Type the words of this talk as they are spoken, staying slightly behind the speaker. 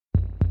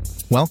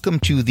Welcome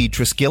to the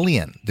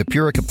Triskelion, the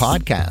Purica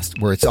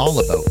podcast, where it's all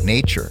about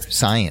nature,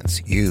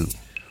 science, you.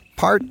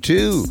 Part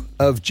 2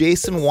 of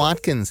Jason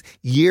Watkins'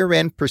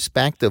 year-end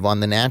perspective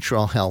on the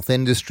natural health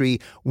industry,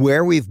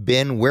 where we've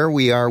been, where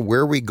we are,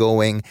 where we're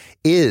going,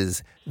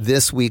 is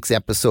this week's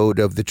episode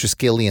of the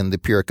Triskelion, the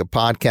Purica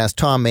podcast.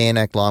 Tom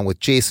Mayanek, along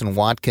with Jason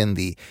Watkin,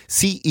 the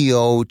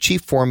CEO,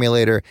 chief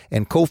formulator,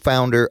 and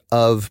co-founder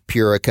of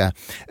Purica.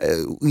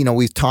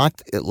 We've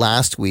talked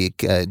last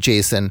week,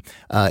 Jason,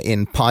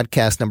 in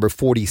podcast number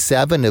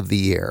 47 of the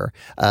year,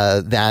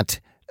 that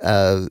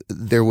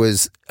there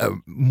was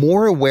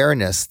more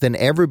awareness than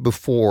ever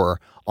before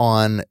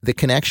on the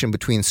connection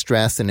between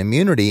stress and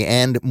immunity,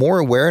 and more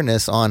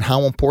awareness on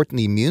how important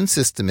the immune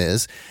system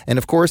is. And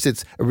of course,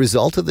 it's a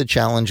result of the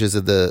challenges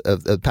of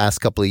the past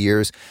couple of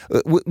years.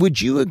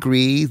 Would you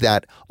agree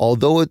that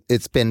although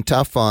it's been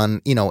tough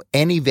on,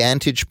 any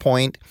vantage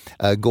point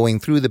going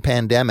through the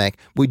pandemic,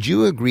 would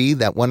you agree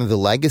that one of the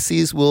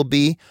legacies will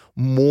be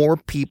more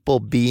people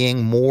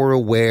being more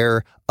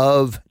aware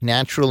of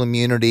natural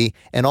immunity,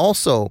 and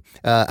also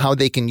how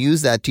they can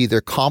use that to either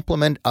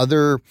complement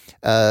other,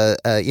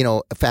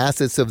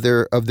 facets of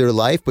their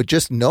life, but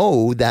just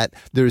know that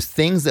there's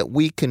things that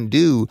we can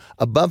do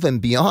above and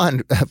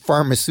beyond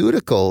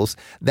pharmaceuticals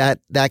that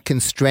can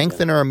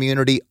strengthen our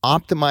immunity,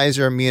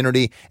 optimize our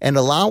immunity, and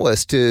allow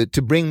us to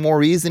bring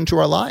more ease into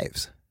our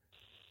lives?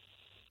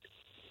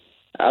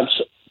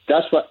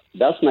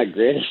 That's my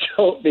greatest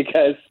hope,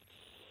 because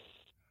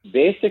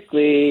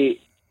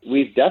basically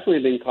we've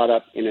definitely been caught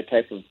up in a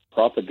type of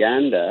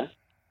propaganda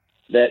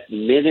that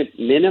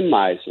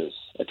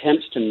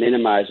attempts to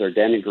minimize or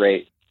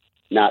denigrate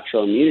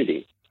natural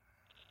immunity.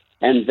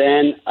 And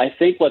then I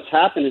think what's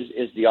happened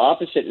is the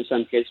opposite in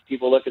some cases.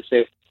 People look and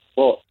say,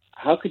 well,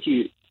 how could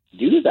you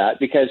do that?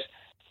 Because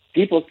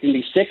people can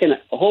be sick, and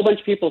a whole bunch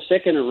of people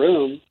sick in a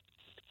room,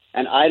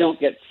 and I don't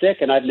get sick,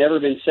 and I've never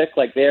been sick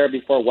like they are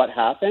before. What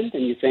happened?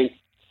 And you think,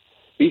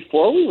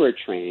 before we were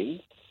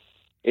trained,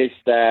 is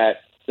that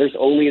there's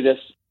only this.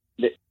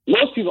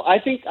 Most people, I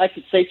think I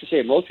could safe to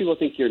say, most people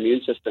think your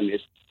immune system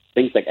is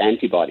things like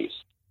antibodies.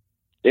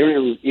 They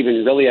don't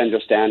even really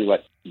understand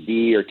what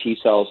B or T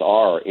cells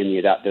are in the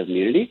adaptive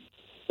immunity.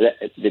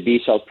 The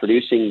B cells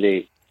producing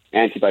the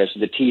antibodies, so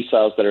the T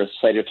cells that are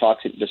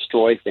cytotoxic,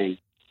 destroy things.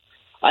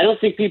 I don't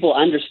think people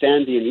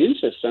understand the immune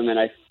system, and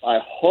I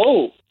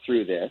hope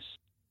through this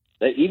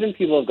that even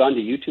people have gone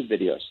to YouTube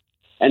videos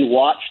and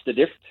watched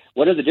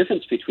what are the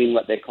difference between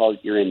what they call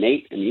your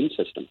innate immune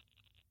system,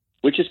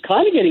 which is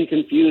kind of getting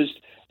confused.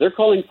 They're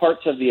calling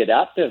parts of the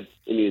adaptive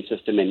immune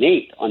system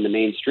innate on the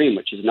mainstream,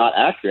 which is not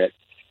accurate.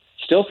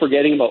 Still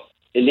forgetting about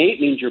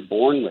innate means you're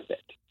born with it.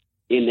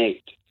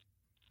 Innate.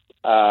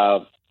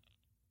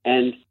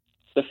 And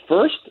the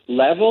first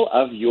level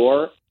of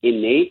your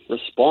innate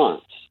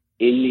response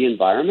in the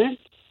environment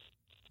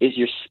is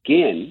your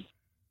skin,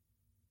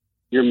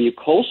 your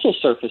mucosal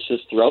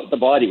surfaces throughout the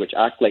body, which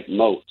act like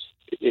moats,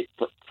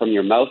 from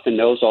your mouth and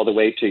nose all the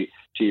way to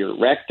your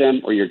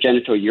rectum or your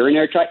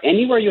genitourinary tract.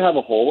 Anywhere you have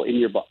a hole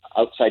in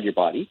outside your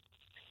body,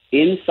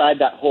 inside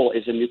that hole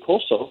is a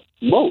mucosal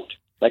moat,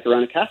 like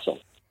around a castle.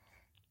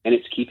 And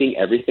it's keeping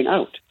everything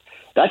out.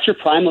 That's your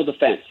primal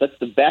defense. That's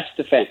the best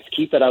defense.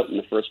 Keep it out in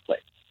the first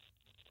place.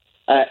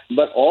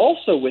 But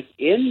also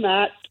within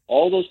that,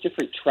 all those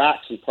different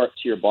tracts and parts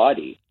of your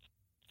body,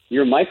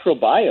 your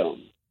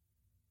microbiome,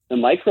 the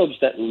microbes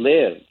that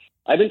live.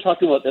 I've been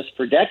talking about this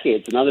for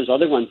decades, and now there's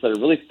other ones that are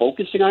really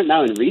focusing on it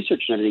now in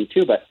research and everything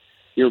too. But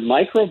your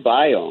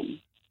microbiome,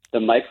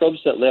 the microbes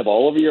that live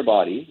all over your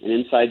body and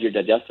inside your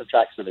digestive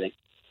tracts and everything,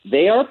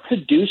 they are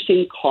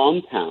producing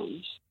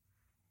compounds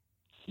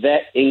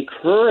that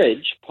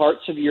encourage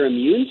parts of your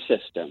immune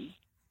system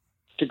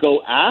to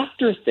go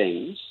after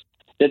things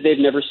that they've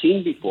never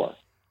seen before.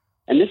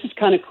 And this is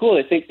kind of cool,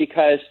 I think,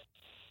 because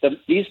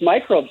these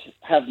microbes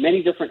have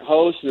many different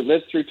hosts and they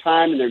live through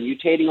time and they're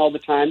mutating all the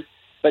time,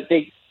 but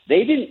they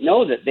didn't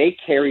know that they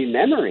carry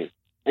memory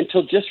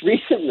until just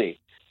recently.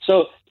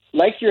 So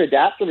like your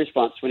adaptive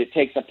response, when it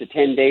takes up to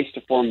 10 days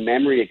to form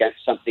memory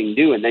against something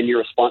new, and then your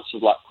response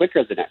is a lot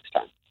quicker the next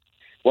time.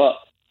 Well,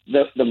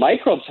 the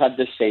microbes have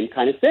this same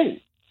kind of thing,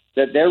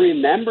 that they're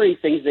remembering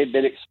things they've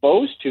been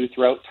exposed to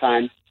throughout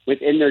time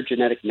within their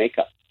genetic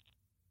makeup.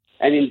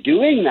 And in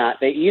doing that,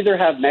 they either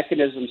have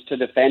mechanisms to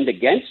defend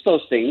against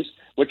those things,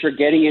 which are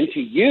getting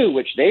into you,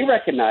 which they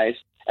recognize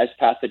as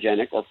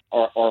pathogenic or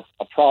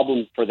a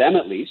problem for them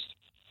at least.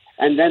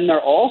 And then they're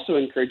also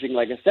encouraging,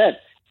 like I said,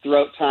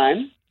 throughout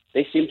time,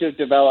 they seem to have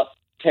developed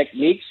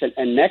techniques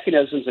and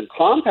mechanisms and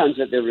compounds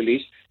that they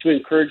release to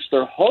encourage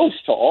their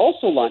host to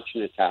also launch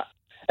an attack.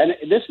 And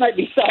this might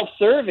be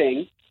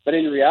self-serving, but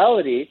in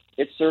reality,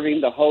 it's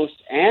serving the host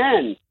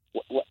and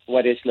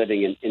what is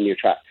living in your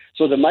tract.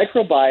 So the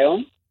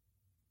microbiome,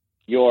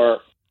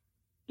 your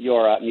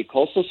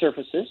mucosal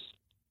surfaces,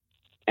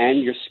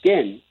 and your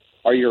skin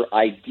are your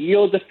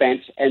ideal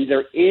defense, and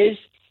there is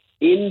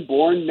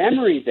inborn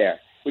memory there,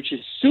 which is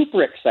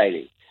super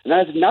exciting. And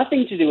that has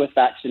nothing to do with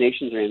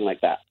vaccinations or anything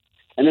like that.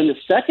 And then the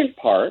second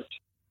part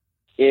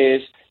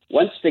is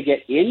once they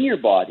get in your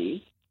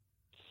body,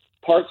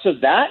 parts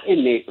of that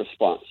innate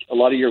response, a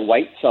lot of your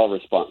white cell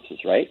responses,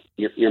 right?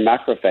 Your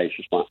macrophage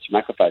response,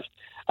 macrophage.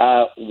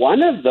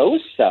 One of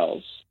those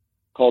cells,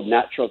 called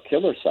natural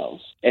killer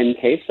cells,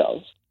 NK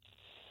cells,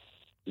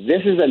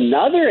 this is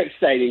another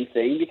exciting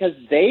thing because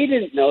they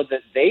didn't know that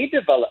they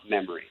developed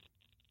memory.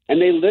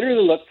 And they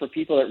literally look, for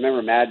people that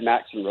remember Mad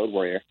Max and Road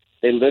Warrior,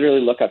 they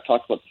literally look, I've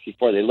talked about this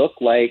before, they look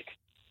like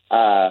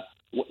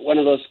one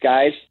of those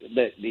guys,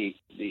 the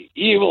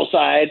evil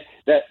side,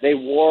 that they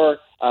wore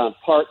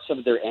parts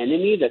of their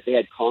enemy that they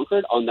had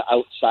conquered on the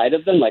outside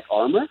of them, like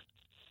armor.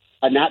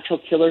 A natural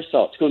killer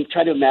cell.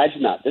 Try to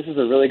imagine that. This is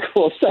a really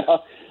cool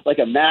cell, like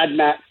a Mad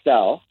Max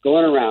cell,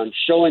 going around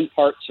showing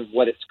parts of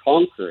what it's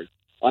conquered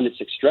on its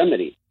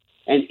extremity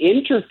and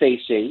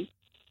interfacing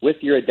with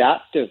your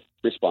adaptive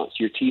response,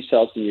 your T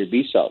cells and your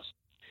B cells,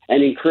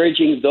 and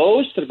encouraging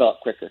those to develop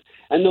quicker.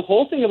 And the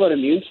whole thing about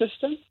immune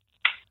system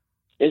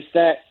is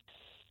that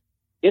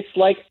it's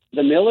like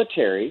the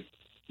military.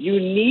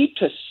 You need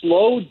to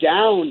slow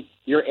down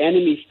your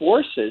enemy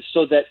forces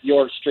so that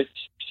your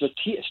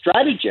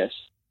strategists,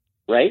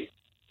 right,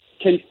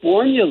 can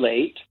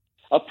formulate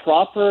a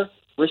proper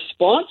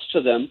response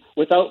to them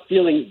without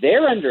feeling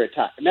they're under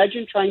attack.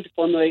 Imagine trying to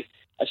formulate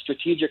a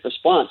strategic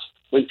response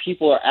when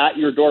people are at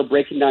your door,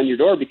 breaking down your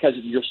door because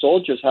your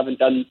soldiers haven't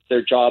done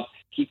their job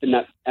keeping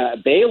that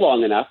bay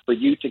long enough for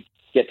you to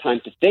get time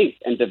to think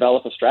and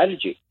develop a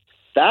strategy.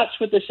 That's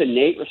what this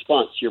innate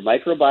response, your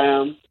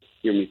microbiome,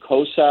 your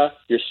mucosa,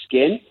 your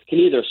skin, can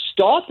either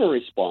stop a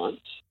response,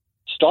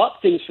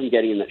 stop things from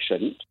getting in that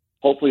shouldn't.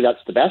 Hopefully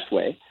that's the best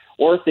way.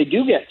 Or if they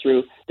do get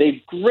through,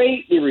 they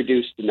greatly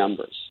reduce the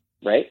numbers,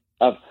 right,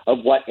 of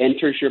what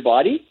enters your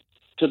body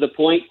to the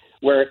point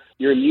where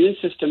your immune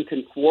system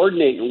can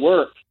coordinate and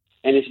work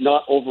and is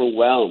not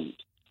overwhelmed.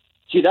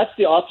 See, that's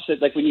the opposite.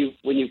 Like when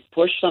you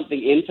push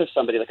something into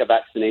somebody, like a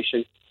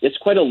vaccination, it's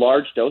quite a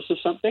large dose of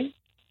something,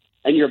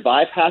 and you're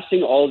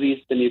bypassing all these,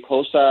 the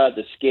mucosa,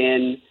 the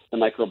skin, the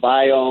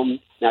microbiome,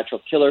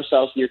 natural killer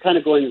cells, and you're kind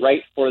of going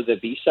right for the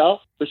B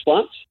cell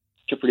response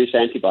to produce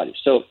antibodies.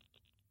 So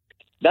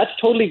that's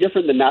totally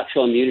different than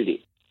natural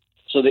immunity.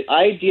 So the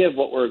idea of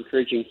what we're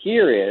encouraging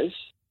here is,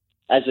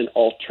 as an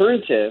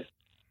alternative,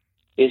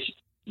 is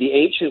the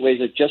ancient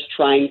ways of just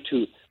trying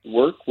to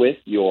work with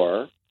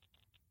your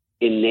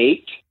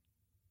innate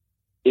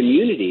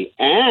immunity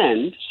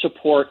and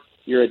support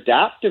your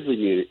adaptive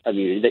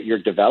immunity that you're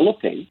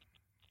developing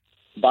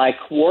by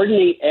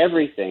coordinating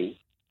everything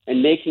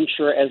and making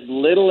sure as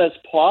little as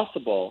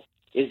possible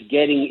is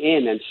getting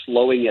in and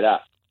slowing it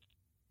up.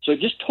 So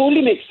it just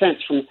totally makes sense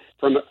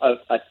from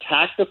a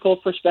tactical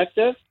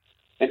perspective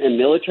and a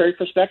military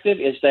perspective,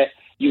 is that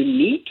you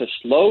need to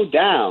slow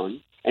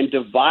down and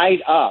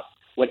divide up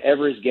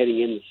whatever is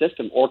getting in the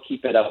system or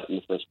keep it out in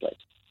the first place.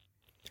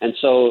 And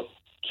so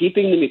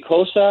keeping the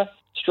mucosa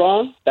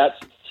strong, that's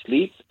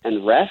sleep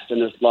and rest,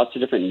 and there's lots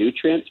of different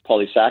nutrients,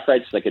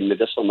 polysaccharides like in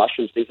medicinal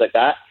mushrooms, things like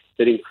that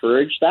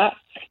encourage that.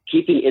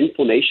 Keeping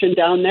inflammation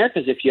down there,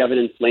 because if you have an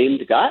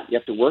inflamed gut, you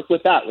have to work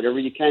with that, whatever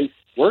you can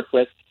work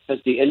with, because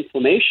the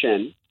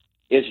inflammation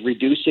is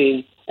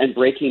reducing and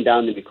breaking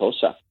down the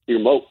mucosa, your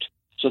moat.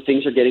 So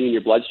things are getting in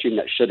your bloodstream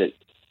that shouldn't.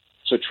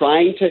 So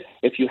trying to,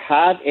 if you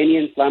have any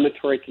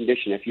inflammatory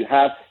condition, if you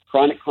have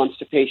chronic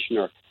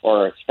constipation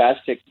or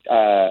spastic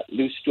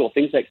loose stool,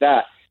 things like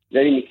that,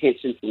 that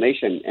indicates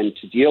inflammation. And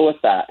to deal with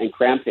that and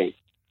cramping,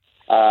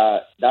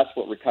 that's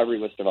what recovery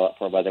was developed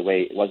for, by the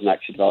way. It wasn't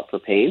actually developed for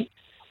pain.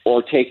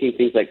 Or taking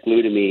things like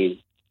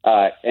glutamine,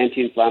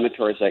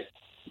 anti-inflammatories like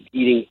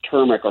eating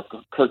turmeric or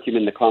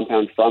curcumin, the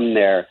compound from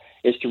there,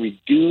 is to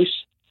reduce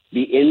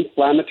the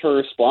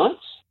inflammatory response.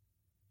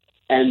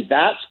 And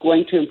that's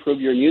going to improve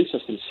your immune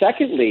system.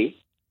 Secondly,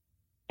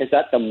 is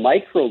at the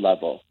micro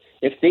level.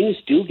 If things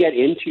do get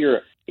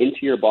into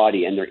your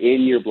body and they're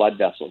in your blood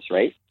vessels,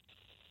 right,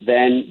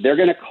 then they're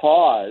going to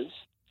cause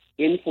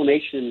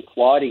inflammation and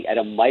clotting at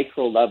a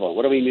micro level.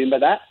 What do we mean by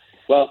that?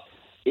 Well,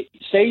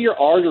 say your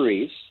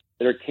arteries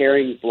that are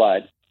carrying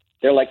blood,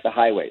 they're like the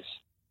highways,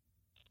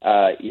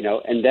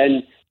 and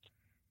then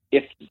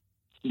if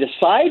the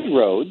side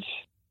roads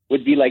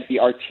would be like the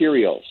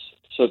arterioles.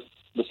 So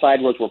the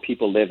side roads where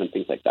people live and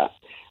things like that.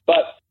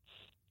 But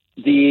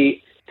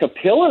the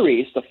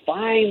capillaries, the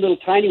fine little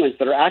tiny ones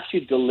that are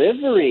actually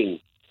delivering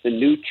the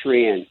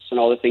nutrients and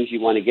all the things you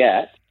want to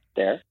get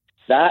there,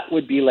 that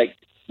would be like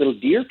little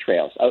deer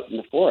trails out in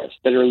the forest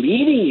that are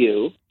leading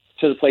you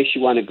to the place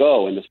you want to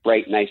go in this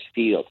bright, nice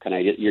field.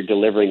 You're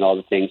delivering all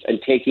the things and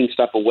taking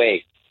stuff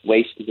away,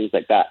 waste and things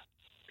like that.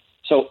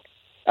 So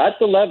at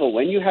the level,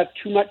 when you have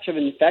too much of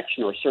an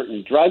infection or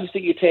certain drugs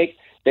that you take,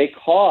 they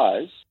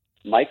cause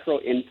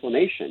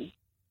microinflammation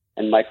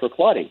and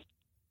microclotting.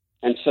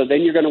 And so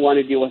then you're going to want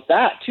to deal with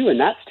that too. And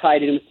that's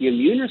tied in with the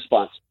immune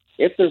response.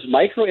 If there's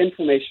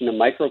microinflammation and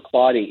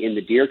microclotting in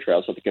the deer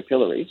trails or the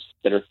capillaries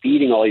that are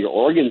feeding all your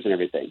organs and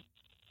everything,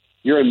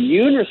 your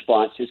immune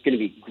response is going to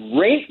be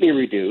greatly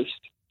reduced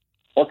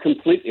or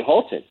completely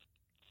halted,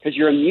 because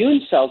your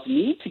immune cells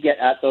need to get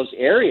at those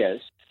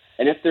areas.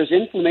 And if there's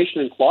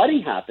inflammation and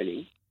clotting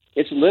happening,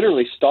 it's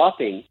literally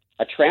stopping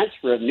a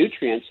transfer of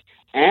nutrients,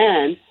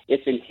 and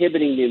it's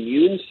inhibiting the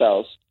immune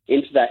cells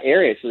into that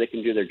area so they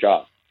can do their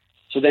job.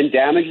 So then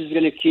damage is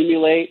going to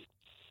accumulate.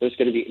 There's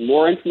going to be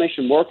more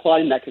inflammation, more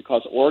clotting that could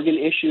cause organ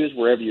issues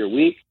wherever you're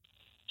weak.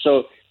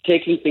 So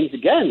taking things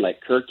again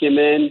like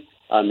curcumin,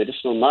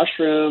 medicinal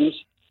mushrooms,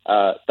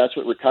 that's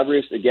what recovery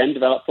is again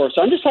developed for.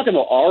 So I'm just talking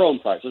about our own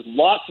products. There's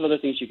lots of other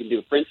things you can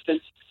do. For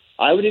instance,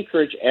 I would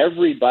encourage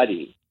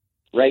everybody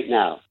right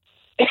now,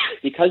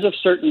 because of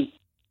certain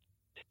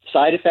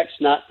side effects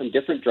not from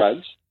different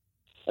drugs,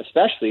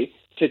 especially,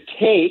 to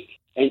take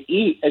and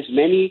eat as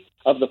many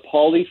of the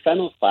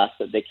polyphenol class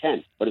that they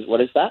can.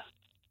 What is that?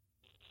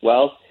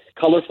 Well,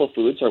 colorful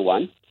foods are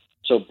one.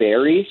 So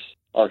berries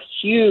are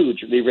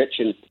hugely rich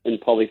in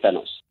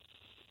polyphenols.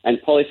 And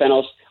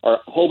polyphenols are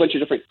a whole bunch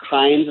of different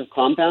kinds of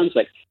compounds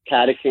like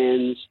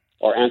catechins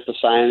or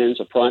anthocyanins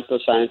or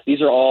proanthocyanins.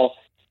 These are all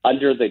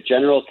under the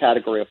general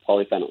category of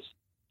polyphenols.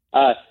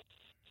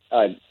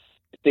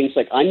 Things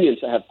like onions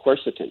that have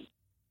quercetin,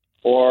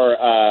 or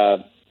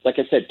like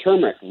I said,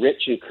 turmeric,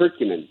 rich in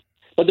curcumin.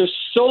 But there's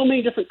so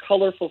many different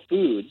colorful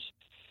foods.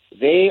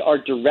 They are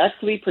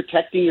directly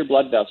protecting your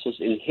blood vessels,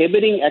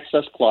 inhibiting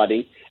excess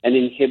clotting, and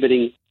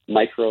inhibiting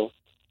micro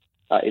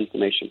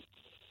inflammation.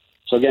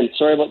 So again,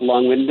 sorry about the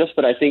long-windedness,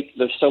 but I think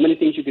there's so many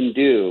things you can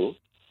do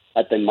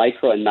at the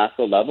micro and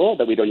macro level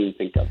that we don't even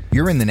think of.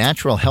 You're in the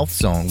Natural Health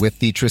Zone with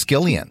the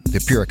Triskelion, the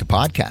Purica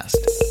podcast.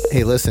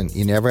 Hey, listen,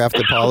 you never have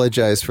to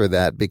apologize for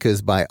that,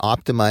 because by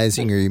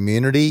optimizing your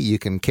immunity, you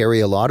can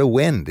carry a lot of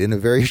wind in a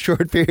very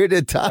short period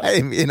of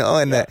time,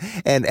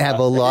 and have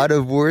a lot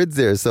of words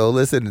there. So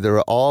listen,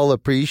 they're all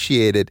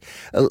appreciated.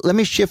 Let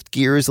me shift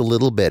gears a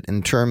little bit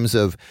in terms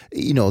of,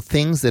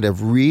 things that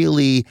have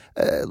really,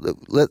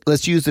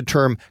 let's use the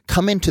term,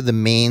 come into the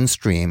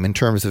mainstream in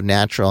terms of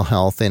natural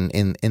health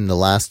in the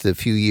last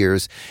few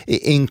years,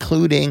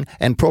 including,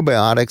 and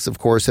probiotics, of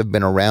course, have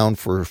been around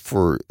for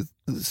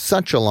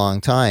such a long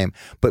time,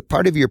 but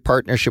part of your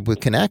partnership with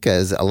Kaneka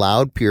has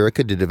allowed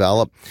Purica to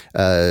develop,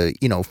 4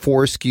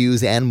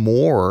 SKUs and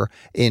more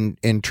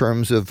in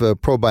terms of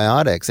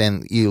probiotics.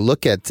 And you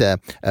look at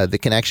the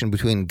connection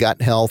between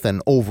gut health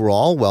and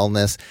overall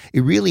wellness,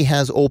 it really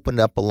has opened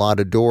up a lot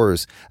of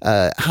doors.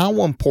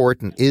 How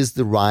important is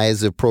the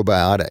rise of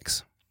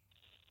probiotics?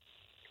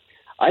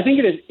 I think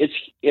it is.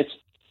 It's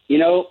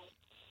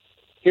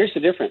here's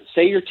the difference.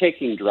 Say you're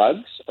taking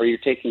drugs or you're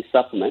taking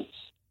supplements,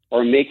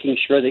 or making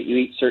sure that you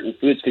eat certain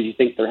foods because you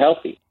think they're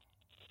healthy,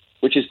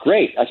 which is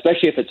great,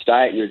 especially if it's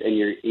diet and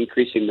you're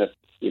increasing the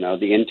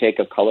intake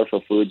of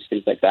colorful foods,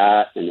 things like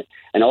that.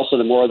 And also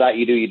the more of that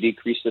you do, you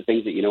decrease the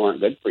things that aren't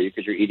good for you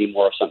because you're eating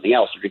more of something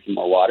else. You're drinking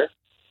more water.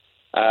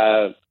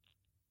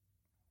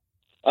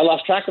 I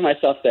lost track of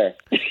myself there.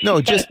 No,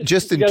 just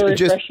in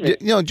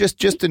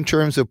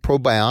terms of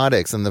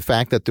probiotics and the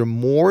fact that they're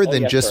more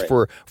than just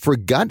for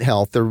gut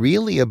health. They're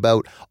really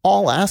about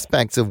all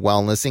aspects of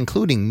wellness,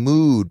 including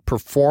mood,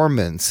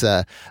 performance,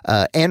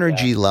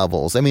 energy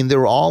levels. I mean,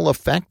 they're all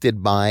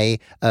affected by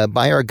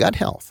our gut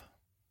health.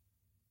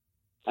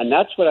 And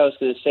that's what I was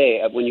going to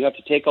say. When you have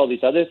to take all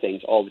these other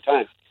things all the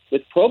time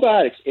with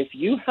probiotics, if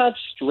you have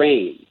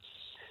strains,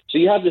 so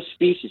you have the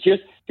species.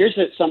 Here's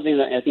something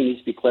that I think needs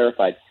to be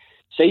clarified.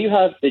 Say you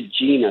have the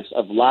genus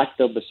of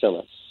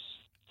Lactobacillus,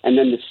 and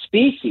then the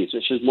species,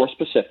 which is more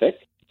specific,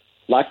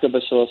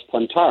 Lactobacillus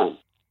plantarum.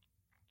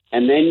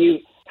 And then you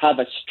have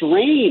a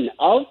strain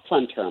of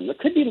plantarum. There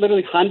could be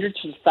literally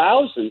hundreds of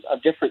thousands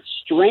of different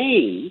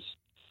strains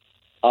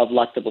of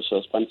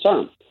Lactobacillus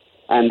plantarum.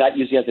 And that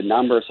usually has a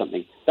number or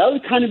something. That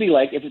would kind of be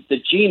like, if it's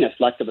the genus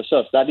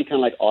Lactobacillus, that'd be kind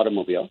of like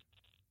automobile.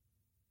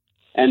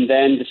 And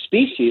then the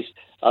species,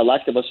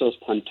 Lactobacillus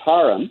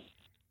plantarum,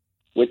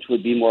 which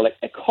would be more like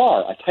a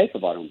car, a type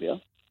of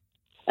automobile.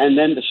 And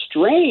then the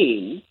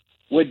strain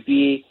would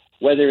be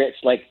whether it's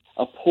like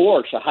a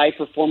Porsche, a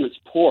high-performance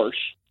Porsche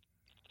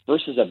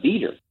versus a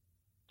beater.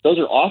 Those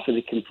are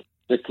often,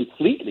 they're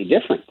completely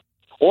different.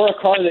 Or a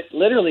car that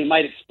literally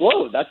might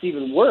explode. That's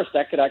even worse.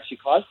 That could actually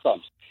cause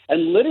problems.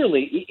 And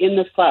literally, in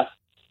this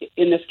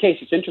case,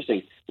 it's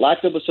interesting.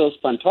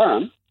 Lactobacillus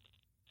plantarum,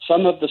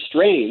 some of the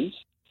strains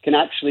can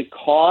actually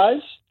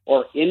cause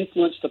or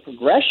influence the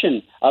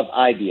progression of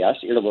IBS,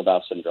 irritable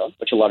bowel syndrome,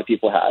 which a lot of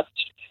people have.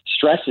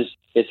 Stress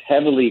is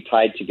heavily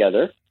tied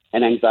together,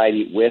 and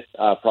anxiety with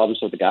problems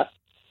with the gut,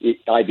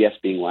 IBS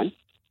being one.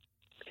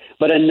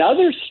 But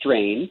another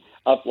strain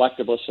of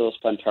Lactobacillus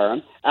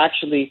plantarum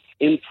actually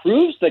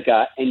improves the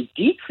gut and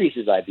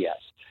decreases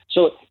IBS.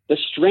 So the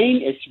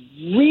strain is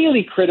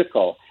really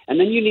critical, and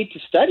then you need to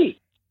study.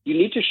 You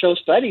need to show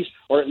studies,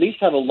 or at least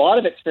have a lot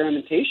of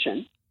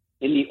experimentation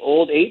in the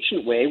old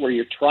ancient way where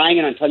you're trying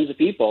it on tons of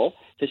people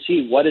to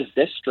see, what does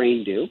this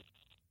strain do?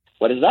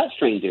 What does that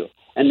strain do?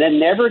 And then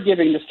never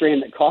giving the strain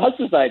that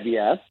causes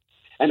IBS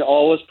and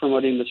always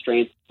promoting the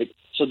strain.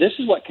 So this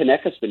is what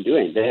Kaneka's been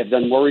doing. They have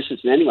done more research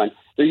than anyone.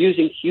 They're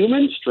using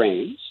human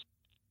strains,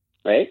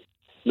 right?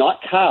 Not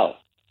cow.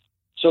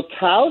 So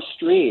cow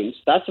strains,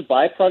 that's a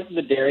byproduct of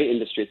the dairy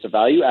industry. It's a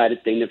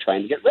value-added thing they're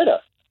trying to get rid of.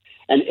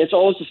 And it's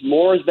always just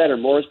more is better,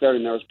 more is better,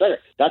 and more is better.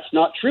 That's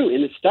not true.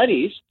 In the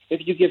studies,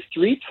 if you give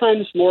 3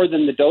 times more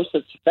than the dose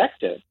that's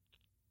effective,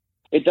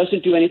 it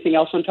doesn't do anything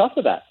else on top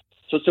of that.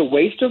 So it's a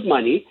waste of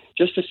money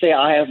just to say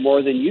I have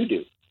more than you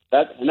do.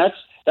 That's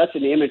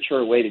an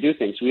immature way to do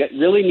things. We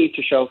really need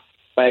to show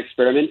by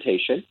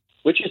experimentation,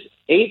 which is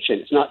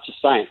ancient. It's not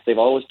just science.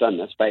 They've always done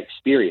this by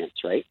experience,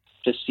 right?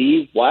 To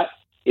see what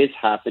is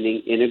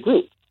happening in a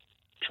group.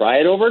 Try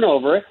it over and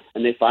over,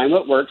 and they find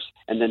what works,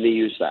 and then they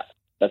use that.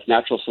 That's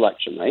natural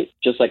selection, right?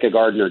 Just like a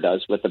gardener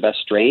does with the best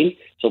strain,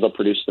 so they'll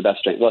produce the best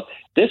strain. Well,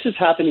 this is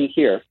happening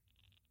here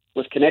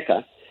with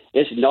Kinika,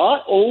 is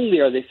not only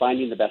are they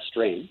finding the best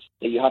strains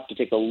that you have to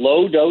take a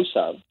low dose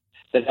of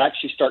that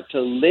actually start to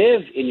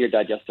live in your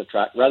digestive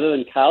tract, rather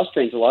than cow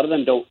strains, a lot of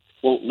them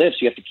won't live, so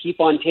you have to keep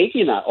on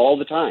taking that all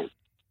the time.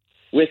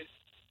 With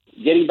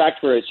getting back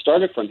to where it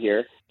started from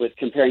here, with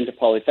comparing to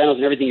polyphenols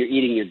and everything you're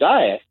eating in your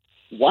diet,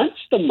 once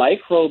the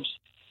microbes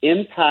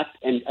impact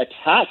and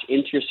attach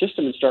into your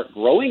system and start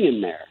growing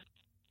in there,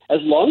 as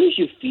long as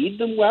you feed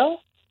them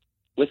well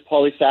with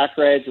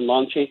polysaccharides and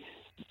long chain,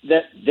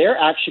 that they're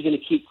actually going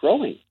to keep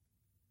growing.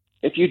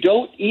 If you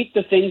don't eat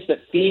the things that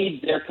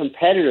feed their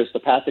competitors, the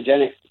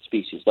pathogenic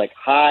species, like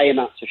high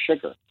amounts of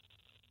sugar,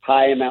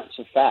 high amounts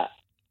of fat,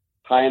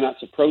 high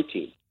amounts of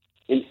protein,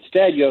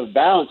 instead you have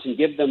balance and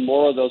give them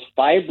more of those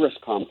fibrous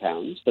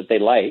compounds that they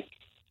like,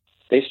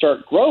 they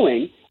start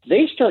growing,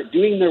 they start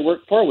doing their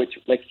work for, which,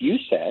 like you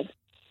said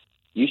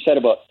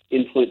about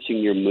influencing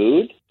your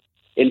mood,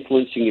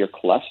 influencing your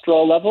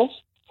cholesterol levels,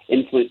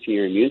 influencing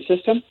your immune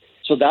system.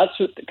 So that's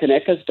what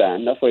Kinika's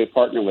done. That's why we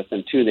partner with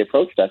them too. They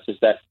approached us is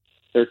that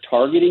they're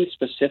targeting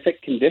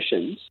specific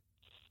conditions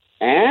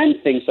and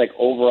things like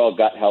overall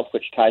gut health,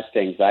 which ties to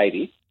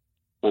anxiety,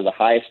 one of the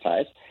highest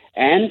ties,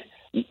 and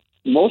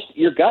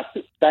your gut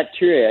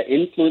bacteria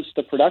influence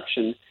the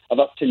production of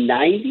up to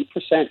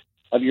 90%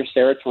 of your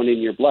serotonin in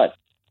your blood.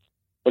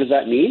 What does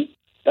that mean?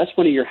 That's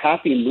one of your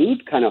happy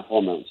mood kind of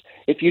hormones.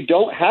 If you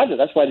don't have it,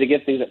 that's why they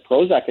give things like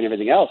Prozac and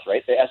everything else,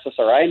 right? The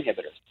SSRI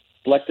inhibitors,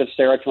 selective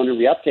serotonin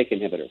reuptake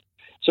inhibitors.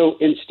 So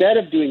instead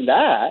of doing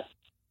that,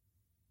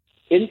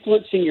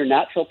 influencing your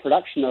natural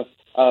production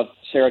of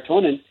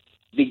serotonin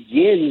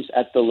begins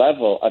at the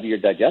level of your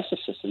digestive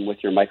system with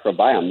your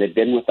microbiome. They've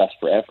been with us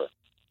forever.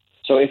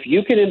 So if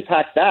you can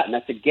impact that, and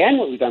that's again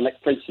what we've done,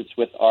 like for instance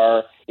with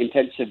our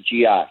intensive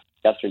GI,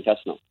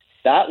 gastrointestinal,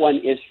 that one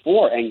is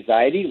for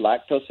anxiety,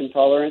 lactose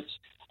intolerance,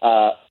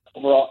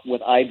 overall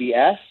with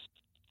IBS,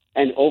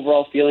 and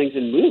overall feelings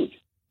and mood.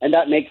 And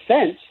that makes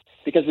sense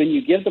because when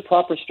you give the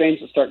proper strains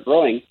that start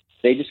growing,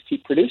 they just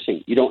keep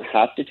producing. You don't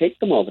have to take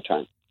them all the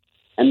time.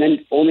 And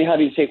then only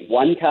having to take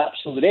 1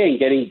 capsule a day and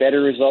getting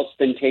better results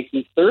than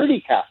taking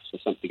 30 capsules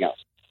of something else.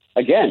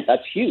 Again,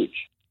 that's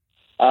huge.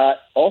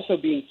 Also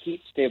being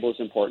heat stable is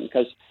important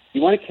because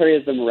you want to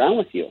carry them around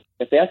with you.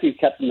 If they have to be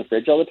kept in the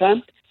fridge all the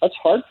time, that's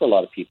hard for a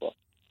lot of people.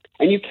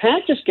 And you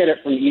can't just get it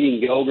from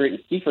eating yogurt and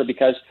kefir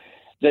because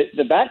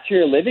the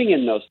bacteria living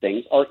in those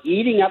things are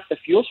eating up the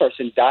fuel source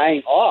and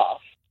dying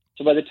off.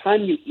 So by the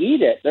time you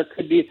eat it, there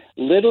could be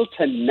little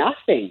to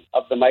nothing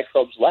of the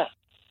microbes left.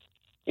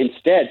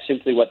 Instead,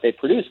 simply what they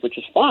produce, which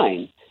is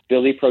fine,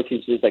 billy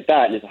proteins, things like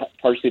that, and it's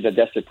partially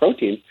digested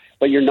protein,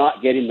 but you're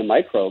not getting the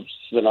microbes,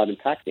 so they're not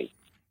impacting.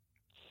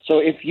 So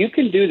if you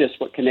can do this,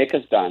 what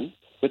Kinika's done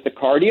with the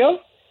cardio,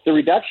 the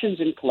reductions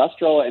in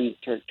cholesterol and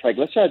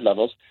triglyceride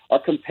levels are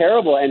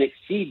comparable and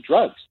exceed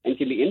drugs and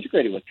can be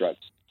integrated with drugs.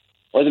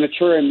 Or the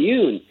mature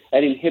immune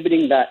at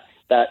inhibiting that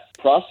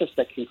process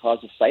that can cause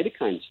a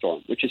cytokine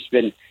storm, which it's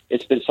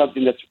been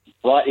something that's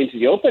brought into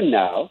the open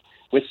now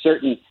with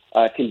certain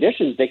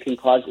conditions. They can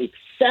cause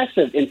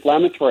excessive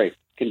inflammatory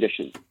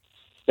conditions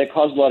that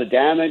cause a lot of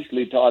damage,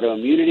 lead to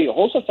autoimmunity, a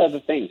whole host of other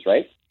things,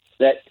 right?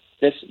 That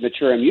this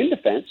mature immune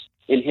defense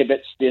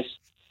inhibits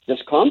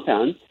this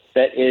compound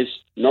that is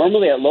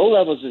normally at low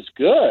levels is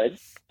good,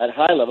 at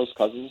high levels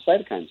causes a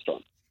cytokine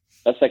storm.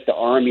 That's like the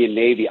Army and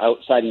Navy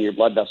outside in your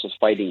blood vessels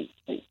fighting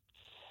thing.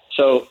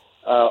 So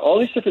all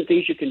these different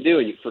things you can do,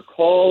 and for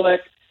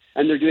colic,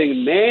 and they're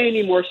doing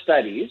many more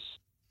studies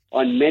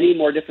on many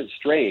more different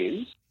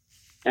strains,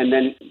 and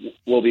then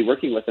we'll be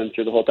working with them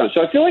through the whole time.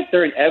 So I feel like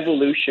they're an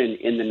evolution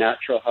in the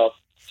natural health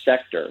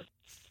sector,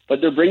 but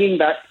they're bringing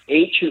back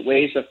ancient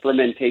ways of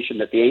fermentation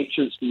that the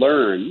ancients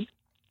learned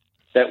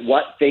that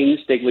what things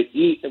they would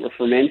eat that were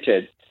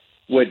fermented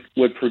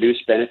would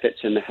produce benefits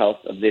in the health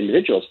of the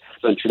individuals.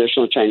 So in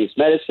traditional Chinese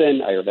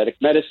medicine, Ayurvedic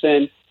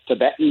medicine,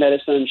 Tibetan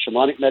medicine,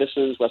 shamanic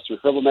medicines, Western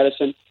herbal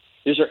medicine,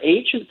 these are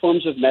ancient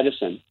forms of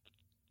medicine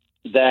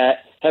that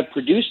have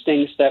produced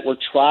things that were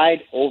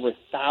tried over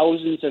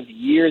thousands of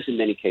years in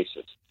many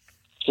cases.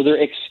 So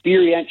they're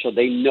experiential.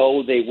 They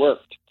know they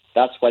worked.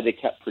 That's why they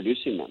kept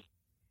producing them.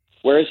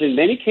 Whereas in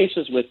many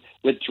cases with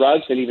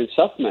drugs and even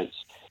supplements,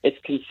 it's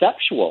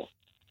conceptual.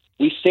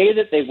 We say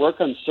that they work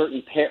on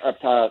certain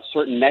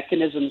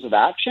mechanisms of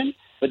action,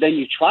 but then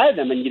you try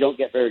them and you don't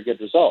get very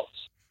good results.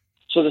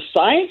 So the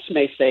science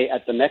may say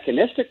at the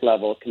mechanistic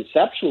level,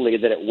 conceptually,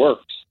 that it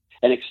works,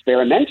 and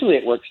experimentally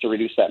it works to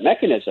reduce that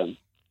mechanism.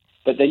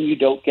 but then you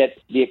don't get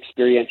the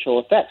experiential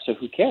effect. So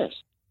who cares?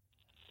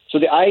 So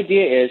the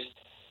idea is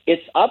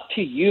it's up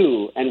to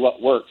you and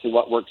what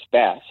works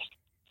best.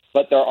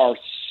 But there are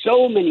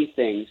so many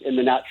things in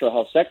the natural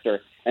health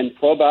sector, and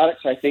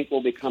probiotics, I think,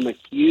 will become a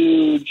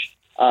huge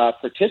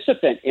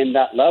participant in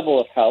that level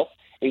of health,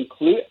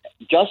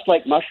 just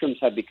like mushrooms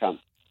have become,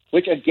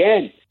 which,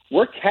 again,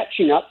 we're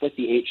catching up with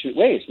the ancient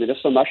ways.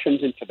 Medicinal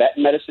mushrooms in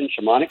Tibetan medicine,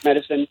 shamanic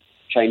medicine,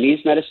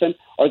 Chinese medicine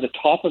are the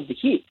top of the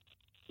heap.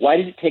 Why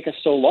did it take us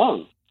so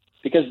long?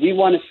 Because we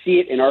want to see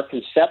it in our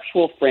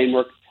conceptual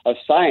framework of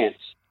science.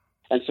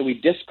 And so we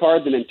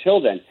discard them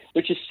until then,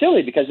 which is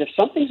silly because if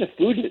something's a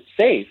food and it's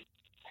safe,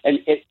 and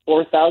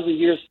for 1,000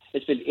 years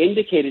it's been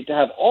indicated to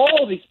have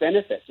all these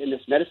benefits in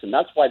this medicine,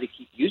 that's why they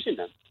keep using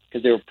them,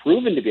 because they were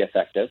proven to be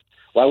effective.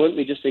 Why wouldn't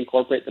we just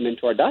incorporate them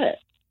into our diet?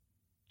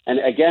 And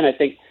again, I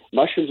think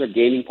mushrooms are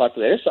gaining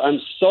popularity. So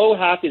I'm so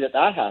happy that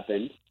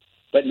happened.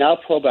 But now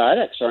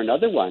probiotics are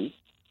another one.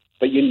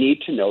 But you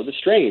need to know the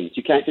strains.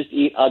 You can't just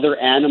eat other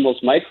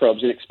animals'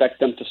 microbes and expect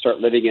them to start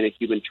living in a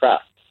human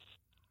trap,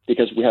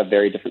 because we have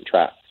very different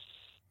traps.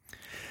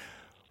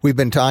 We've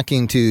been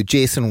talking to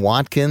Jason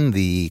Watkin,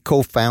 the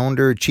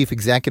co-founder, chief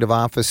executive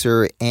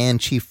officer, and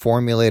chief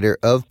formulator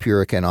of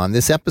Purica. And on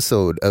this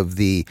episode of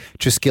the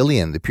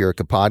Triskelion, the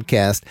Purica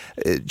podcast,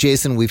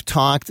 Jason, we've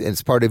talked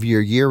as part of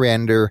your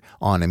year-ender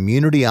on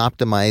immunity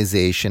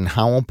optimization,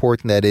 how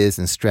important that is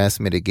in stress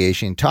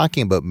mitigation,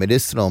 talking about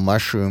medicinal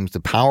mushrooms, the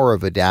power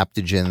of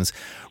adaptogens,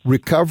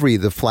 recovery,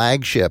 the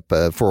flagship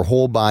for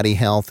whole body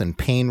health and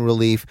pain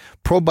relief,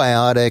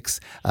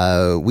 probiotics.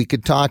 We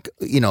could talk,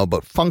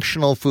 about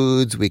functional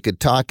foods. We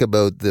could talk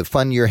about the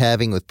fun you're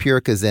having with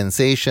Purica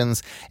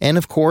Sensations. And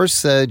of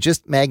course,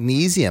 just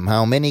magnesium,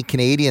 how many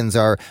Canadians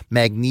are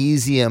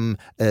magnesium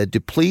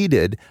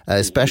depleted,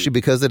 especially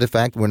because of the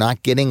fact we're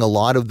not getting a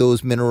lot of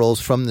those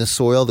minerals from the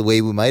soil the way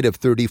we might have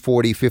 30,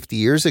 40, 50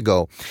 years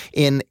ago.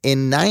 In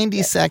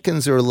 90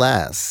 seconds or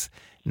less,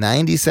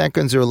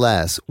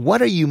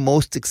 what are you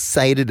most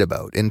excited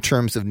about in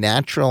terms of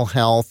natural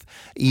health,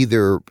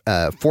 either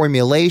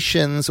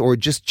formulations or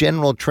just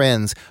general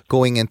trends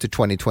going into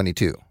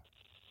 2022?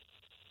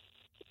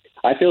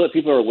 I feel that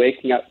people are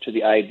waking up to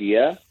the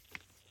idea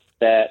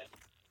that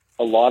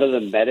a lot of the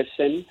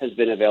medicine has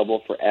been available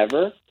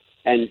forever,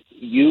 and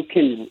you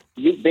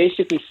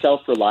basically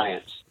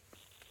self-reliance.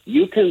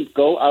 You can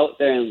go out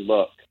there and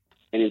look,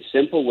 and in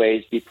simple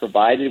ways be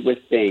provided with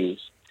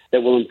things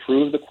that will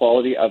improve the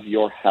quality of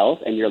your health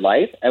and your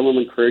life, and will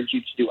encourage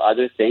you to do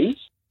other things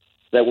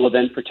that will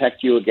then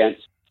protect you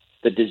against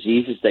the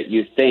diseases that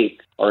you think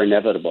are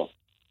inevitable.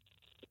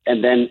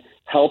 And then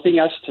helping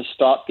us to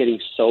stop getting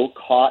so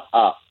caught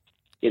up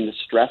in the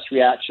stress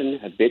reaction,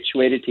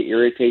 habituated to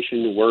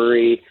irritation,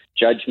 worry,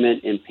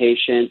 judgment,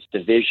 impatience,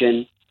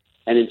 division,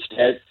 and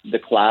instead the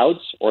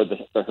clouds or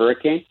the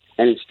hurricane,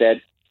 and instead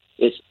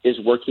is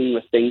working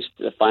with things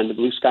to find the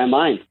blue sky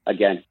mind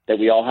again that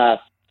we all have.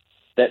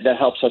 That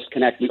helps us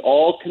connect. We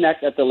all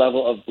connect at the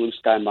level of blue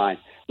sky mind.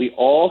 We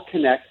all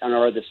connect and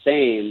are the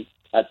same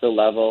at the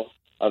level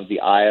of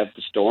the eye of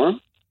the storm.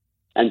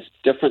 And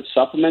different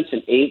supplements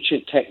and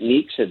ancient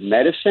techniques of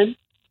medicine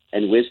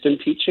and wisdom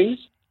teachings,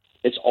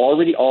 it's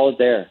already all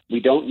there.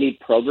 We don't need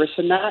progress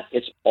in that.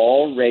 It's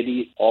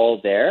already all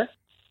there,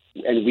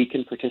 and we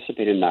can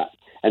participate in that.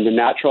 And the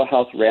natural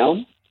health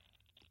realm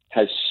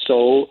has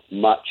so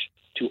much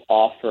to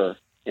offer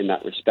in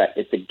that respect.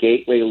 It's a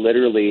gateway,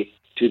 literally,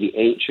 to the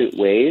ancient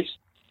ways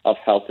of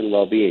health and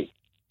well-being.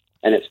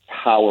 And it's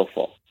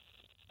powerful.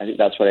 I think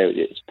that's what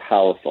it's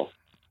powerful.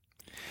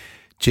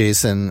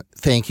 Jason,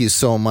 thank you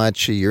so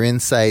much. Your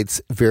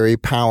insights, very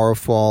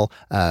powerful,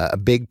 a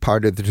big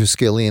part of the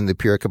Triskelion, the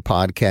Purica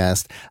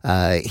podcast.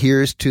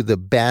 Here's to the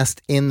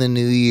best in the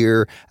new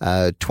year,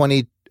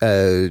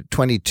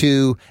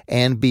 2022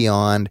 and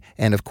beyond,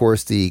 and of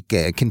course the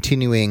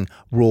continuing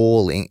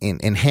role,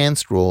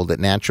 enhanced role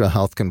that natural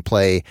health can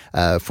play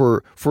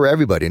for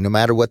everybody, no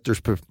matter what their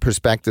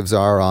perspectives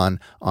are on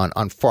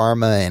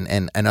pharma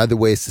and other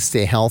ways to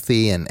stay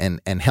healthy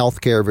and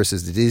healthcare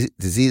versus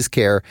disease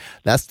care.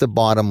 That's the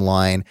bottom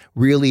line.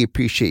 Really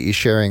appreciate you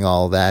sharing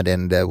all of that,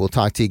 and we'll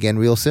talk to you again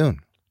real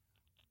soon.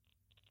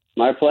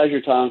 My pleasure,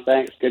 Tom.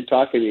 Thanks. Good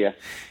talking to you.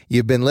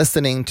 You've been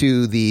listening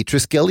to the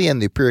Triskelion,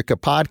 the Purica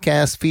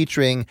podcast,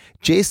 featuring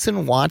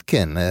Jason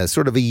Watkin,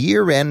 sort of a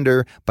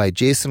year-ender by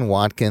Jason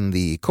Watkin,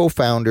 the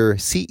co-founder,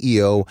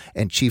 CEO,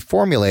 and chief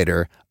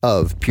formulator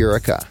of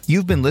Purica.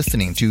 You've been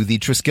listening to the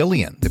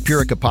Triskelion, the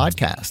Purica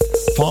podcast.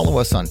 Follow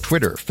us on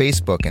Twitter,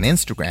 Facebook, and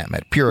Instagram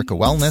at Purica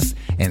Wellness,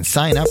 and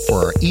sign up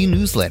for our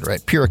e-newsletter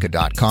at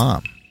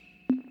purica.com.